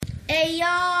Hey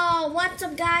yo, what's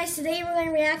up guys? Today we're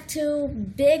gonna react to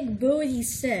Big Booty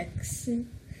 6.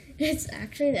 It's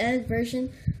actually an edited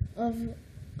version of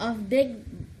I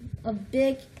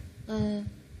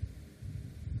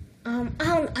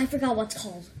forgot what's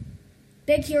called.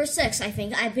 Big Hero 6, I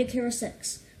think. Big Hero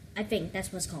 6. I think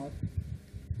that's what's called.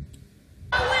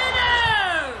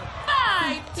 Winner!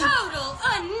 By total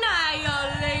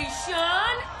annihilation!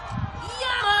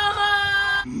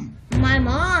 Yamaha! My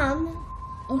mom.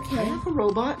 Okay. I have a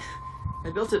robot. I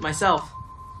built it myself.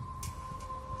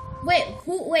 Wait,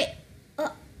 who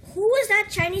was that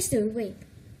Chinese dude? Wait.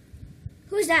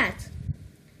 Who's that?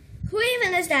 Who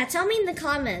even is that? Tell me in the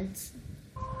comments.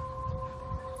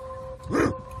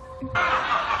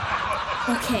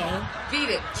 Okay. Beat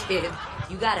it, kid.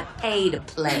 You gotta pay to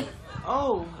play.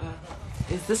 Oh,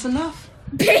 is this enough?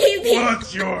 Baby.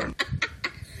 What's your...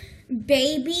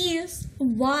 Babies?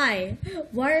 Why?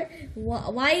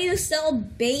 Why you sell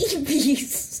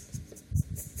babies?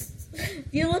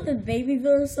 You want the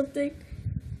Babyville or something?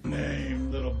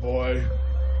 name, little boy?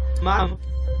 Mom.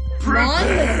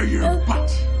 Prepare your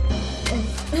butt.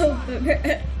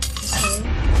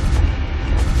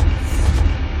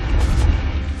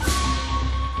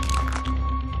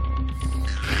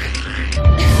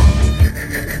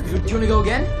 Do you want to go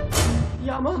again?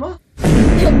 Yeah, Mama.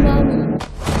 Mama.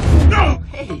 No!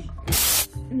 Hey.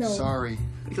 No. Sorry.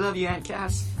 We love you, Aunt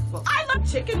Cass. Well, I love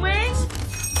chicken wings.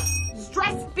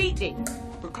 Stress beating.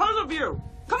 Because of you.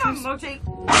 Come on, Moti.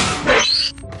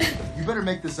 You better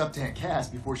make this up to Aunt Cass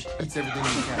before she eats everything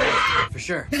in the cat. For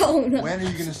sure. Oh no. When are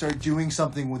you gonna start doing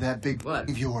something with that big What?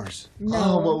 of yours? No.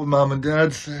 Oh, what would Mom and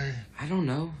Dad say? I don't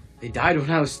know. They died when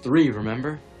I was 3,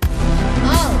 remember?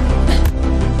 Oh.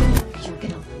 You're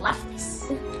gonna love this.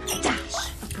 A dash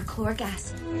of perchloric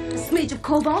acid, a smidge of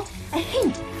cobalt, a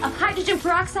hint of hydrogen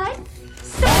peroxide.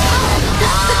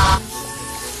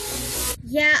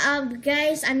 Yeah,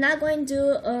 guys, I'm not going to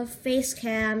do a face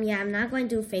cam. Yeah, I'm not going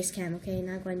to do face cam, okay?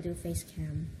 Not going to do face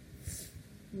cam.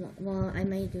 Well, I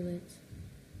might do it.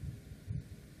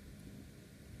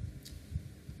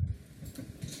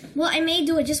 Well, I may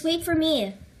do it. Just wait for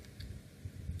me.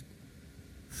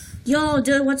 Yo,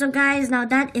 dude, what's up, guys? Now,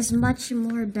 that is much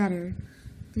more better.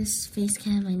 This face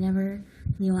cam, I never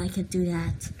knew I could do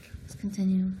that. Let's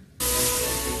continue.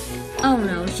 Oh,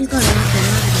 no, she's going to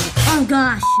have to. Oh,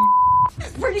 gosh.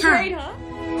 Pretty Huh. great, huh?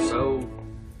 So,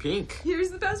 pink. Here's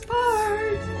the best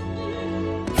part.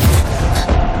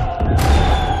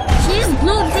 She's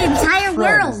blew up the entire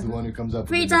Fred is the world. one who comes up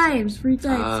 3 with the times. 3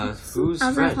 times. Who's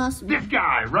How's Fred? that possible? This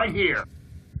guy right here.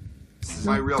 This is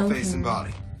my real Don't face and care.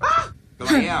 body.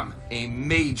 But I am a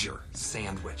major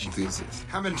sandwich enthusiast.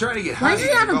 I've been trying to get Why Heidi does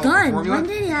he to have a develop gun? formula When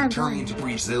did he have a and turn gun? me into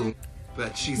Brazil.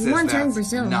 But she You says wanna turn that's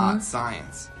Brazil, not huh?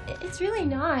 science. It's really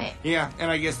not. Yeah, and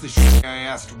I guess the shit I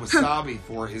asked Wasabi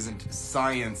for isn't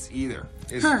science either,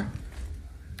 is Huh.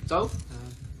 it? So,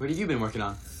 what have you been working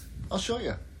on? I'll show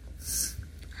you.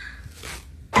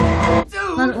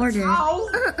 Dude, One order. ow.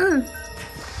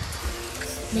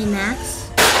 Hey, Max.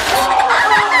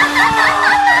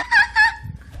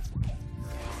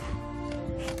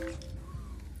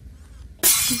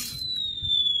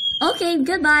 Okay,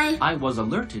 goodbye. I was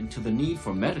alerted to the need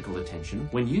for medical attention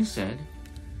when you said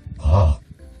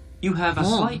you have a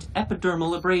Oh. slight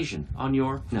epidermal abrasion on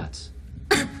your nuts.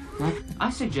 I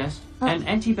suggest an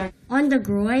antibacterial. On the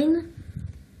groin?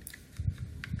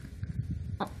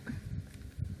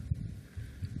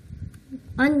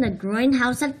 On the groin?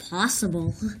 How's that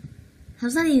possible?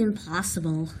 How's that even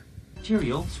possible?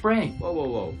 spray. Whoa, whoa,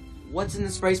 whoa. What's in the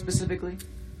spray specifically?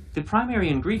 The primary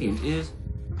ingredient is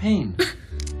pain.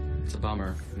 It's a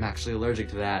bummer. I'm actually allergic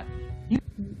to that.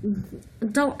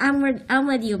 I'm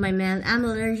with you, my man. I'm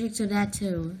allergic to that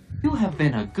too. You have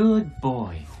been a good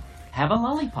boy. Have a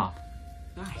lollipop.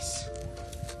 Nice.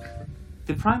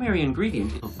 The primary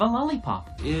ingredient of a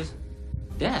lollipop is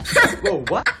death. Whoa,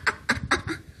 what?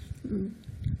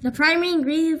 The primary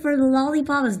ingredient for the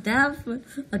lollipop is death.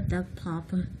 A death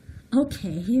pop.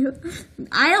 Okay.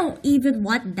 I don't even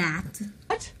want that.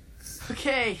 What?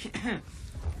 Okay.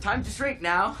 Time to shrink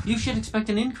now. You should expect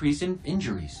an increase in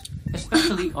injuries,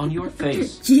 especially on your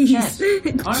face, Jeez. chest,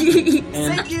 arms, Jeez.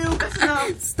 and Thank you. That's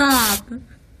enough. Stop.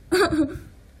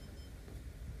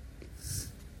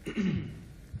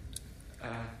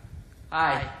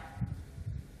 Hi.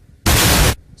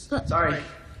 Sorry.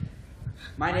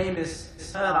 My name is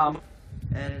Saddam,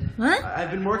 and What? I've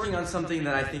been working on something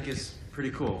that I think is pretty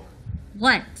cool.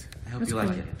 What? I hope What's you like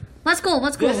cool? it. What's cool?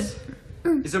 What's cool? This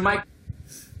is a mic.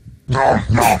 Don't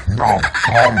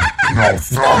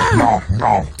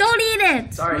eat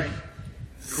it. Sorry.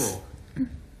 Cool.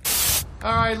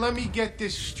 All right, let me get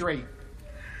this straight.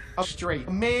 straight.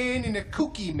 A man in a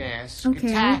kooky mask Okay.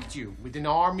 attacked you with an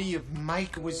army of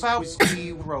Mike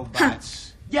Wazowski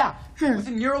robots. Yeah, with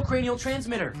a neurocranial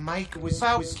transmitter. Mike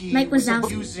Wazowski Mike was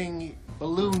Wazowski. using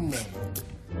Balloon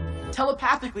Man.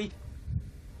 Telepathically.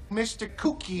 Mr.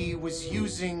 Kooky was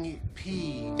using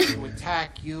P to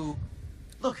attack you.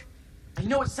 Look, I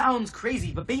know it sounds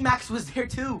crazy, but Baymax was there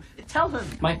too. Tell him.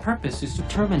 My purpose is to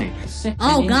terminate the sick and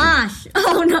Oh injured. gosh.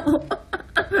 Oh no.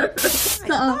 I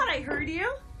thought I heard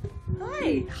you.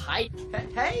 Hi. Hi.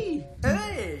 Hey.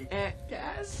 Hey.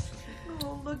 Cass.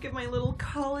 Oh, look at my little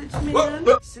college man.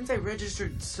 Since I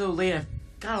registered so late, I've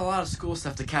got a lot of school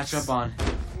stuff to catch up on.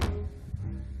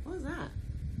 What was that?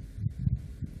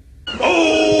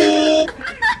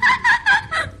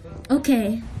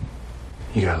 Okay.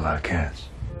 You got a lot of cats.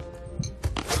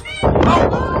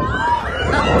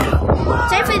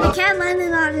 Thankfully, the cat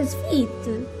landed on his feet.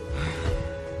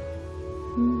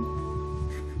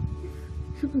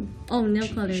 Oh, no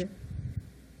color.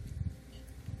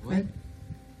 What?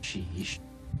 Sheesh.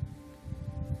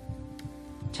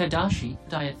 Tadashi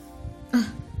diet.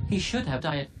 He should have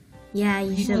diet. Yeah,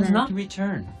 you He should will have. not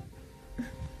return.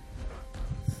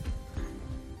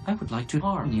 I would like to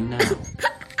harm you now.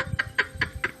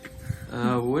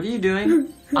 What are you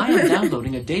doing? I am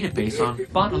downloading a database on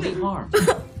bodily harm.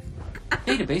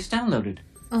 Database downloaded.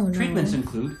 Oh no. Treatments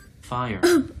include fire.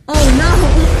 Oh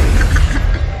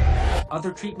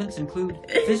Other treatments include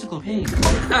physical pain.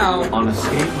 Ow. On a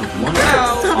scale of 1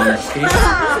 Ow. on a scale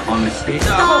on a scale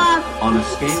on a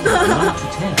scale of 1 to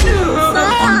 10.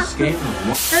 On a scale of 1.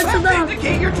 That's enough.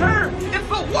 Indicate your turn.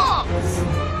 Info walk.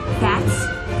 That's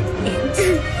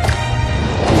it.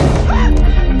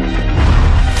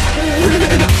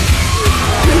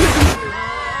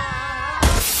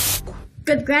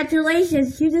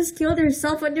 Congratulations, you just killed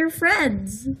yourself and your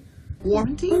friends.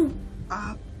 Quarantine?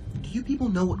 Do you people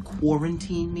know what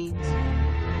quarantine means?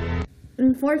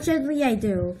 Unfortunately, I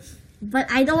do. But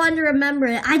I don't want to remember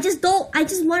it. I just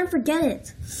want to forget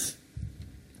it.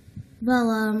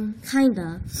 Well,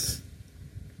 kinda.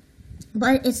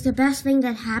 But it's the best thing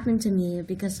that happened to me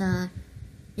because,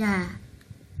 yeah,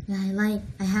 I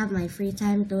have my free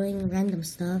time doing random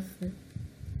stuff.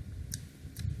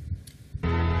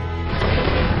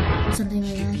 Something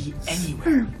like that. Be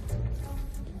anywhere.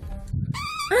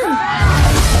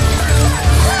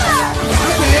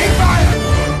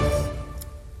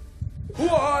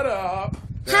 What up?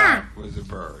 Ha! Was a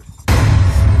bird.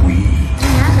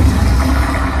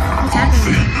 What's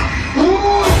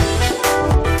happening?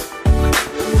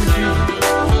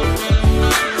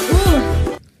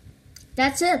 Ooh.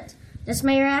 That's it. That's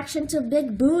my reaction to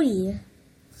Big Booty.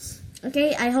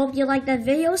 Okay, I hope you liked that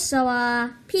video, so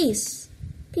peace.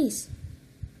 Peace.